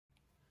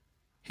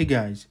Hey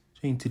guys,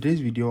 so in today's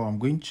video I'm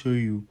going to show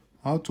you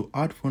how to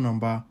add phone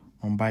number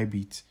on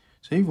Bybit.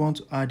 So if you want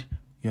to add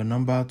your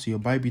number to your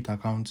Bybit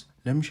account,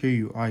 let me show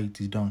you how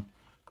it is done.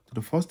 So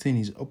the first thing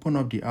is open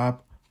up the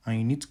app and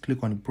you need to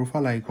click on the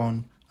profile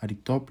icon at the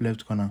top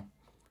left corner.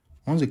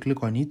 Once you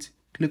click on it,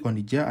 click on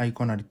the gear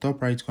icon at the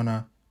top right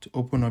corner to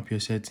open up your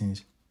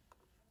settings.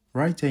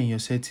 Right here in your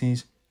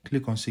settings,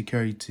 click on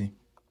security.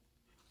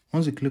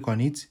 Once you click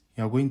on it,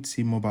 you are going to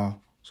see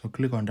mobile, so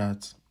click on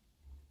that.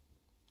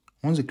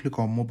 Once you click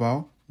on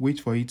mobile,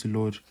 wait for it to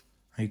load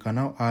and you can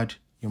now add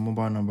your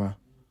mobile number.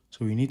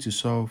 So we need to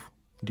solve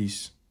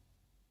this.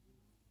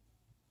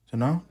 So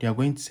now they are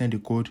going to send the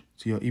code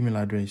to your email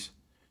address.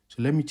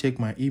 So let me check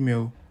my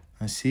email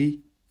and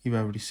see if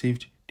I've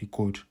received the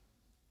code.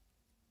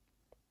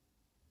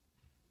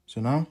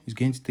 So now it's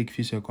going to take a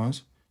few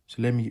seconds.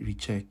 So let me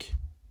recheck.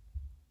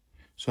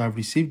 So I've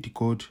received the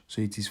code.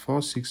 So it is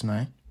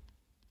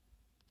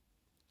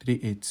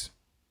 46938.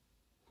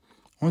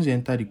 Once you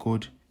enter the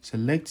code,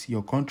 select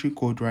your country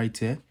code right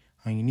here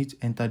and you need to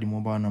enter the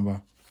mobile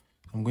number.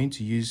 I'm going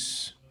to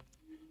use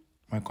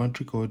my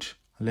country code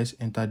and let's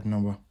enter the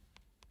number.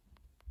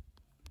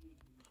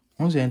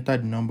 Once you enter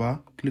the number,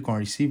 click on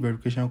receive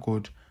verification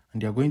code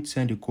and they are going to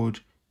send the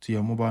code to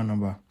your mobile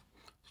number.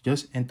 So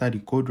just enter the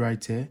code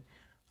right here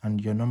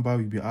and your number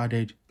will be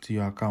added to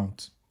your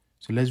account.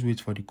 So let's wait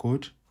for the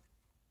code.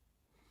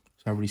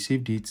 So I've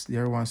received it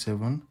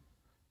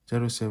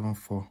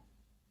 017074.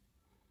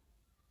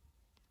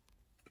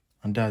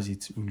 And that's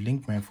it. We've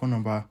linked my phone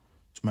number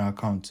to my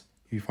account.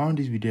 If you found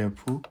this video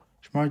helpful,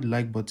 smash the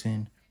like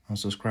button and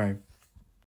subscribe.